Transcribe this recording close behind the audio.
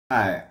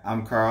Hi,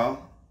 I'm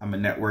Carl. I'm a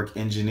network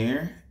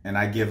engineer and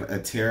I give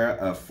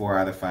Atera a 4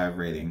 out of 5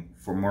 rating.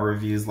 For more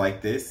reviews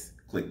like this,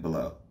 click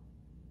below.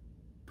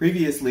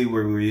 Previously,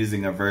 we were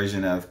using a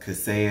version of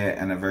Kaseya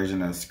and a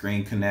version of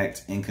Screen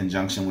Connect in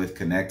conjunction with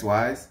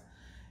ConnectWise.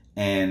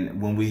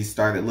 And when we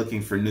started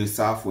looking for new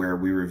software,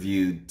 we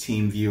reviewed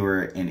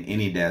TeamViewer and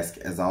AnyDesk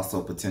as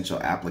also potential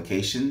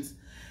applications.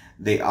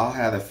 They all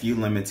had a few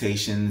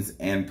limitations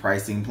and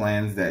pricing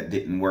plans that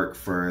didn't work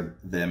for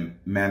the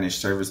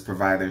managed service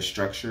provider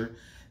structure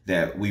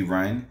that we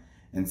run.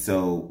 And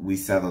so we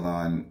settled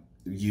on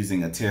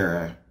using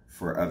Atera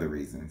for other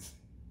reasons.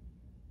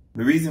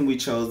 The reason we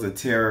chose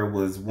Atera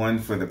was one,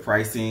 for the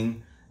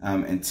pricing,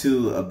 and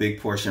two, a big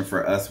portion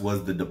for us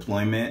was the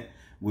deployment.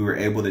 We were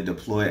able to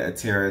deploy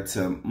Atera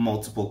to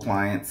multiple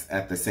clients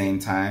at the same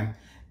time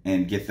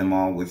and get them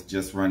all with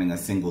just running a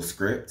single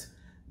script.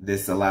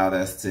 This allowed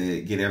us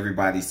to get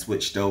everybody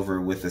switched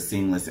over with a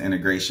seamless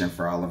integration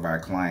for all of our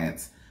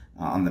clients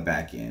on the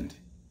back end.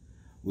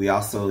 We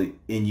also,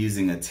 in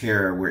using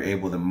Atera, we're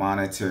able to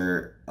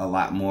monitor a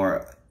lot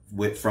more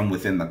from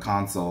within the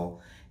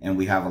console, and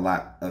we have a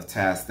lot of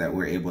tasks that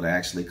we're able to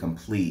actually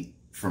complete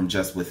from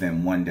just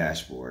within one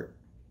dashboard.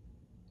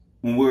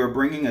 When we were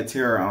bringing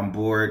Atera on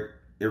board,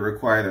 it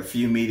required a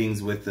few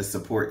meetings with the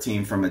support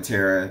team from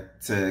Atera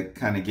to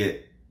kind of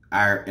get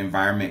our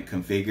environment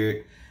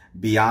configured.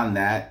 Beyond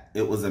that,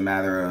 it was a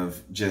matter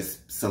of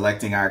just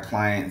selecting our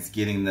clients,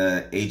 getting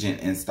the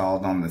agent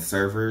installed on the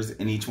servers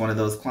in each one of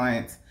those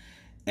clients.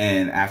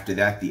 And after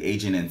that, the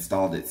agent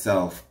installed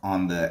itself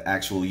on the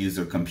actual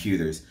user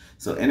computers.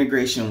 So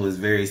integration was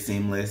very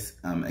seamless.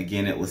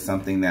 Again, it was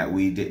something that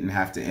we didn't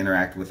have to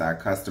interact with our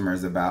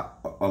customers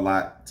about a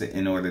lot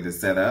in order to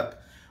set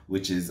up,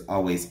 which is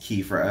always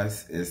key for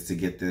us, is to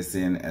get this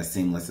in as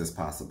seamless as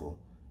possible.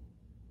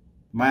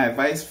 My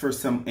advice for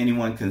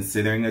anyone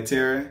considering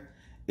Atera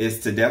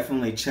is to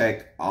definitely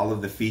check all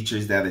of the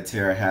features that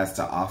Atera has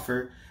to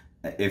offer.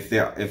 If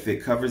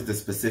it covers the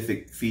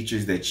specific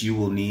features that you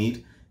will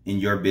need in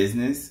your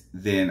business,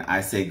 then I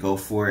say go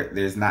for it.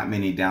 There's not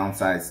many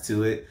downsides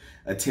to it.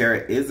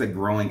 Atera is a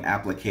growing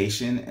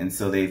application, and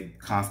so they've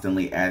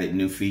constantly added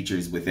new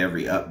features with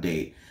every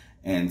update.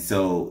 And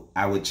so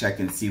I would check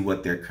and see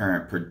what their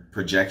current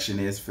projection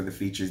is for the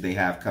features they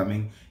have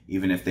coming,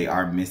 even if they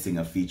are missing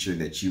a feature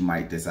that you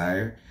might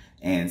desire,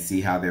 and see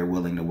how they're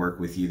willing to work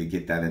with you to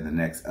get that in the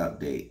next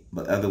update.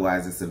 But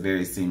otherwise, it's a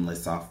very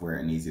seamless software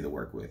and easy to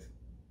work with.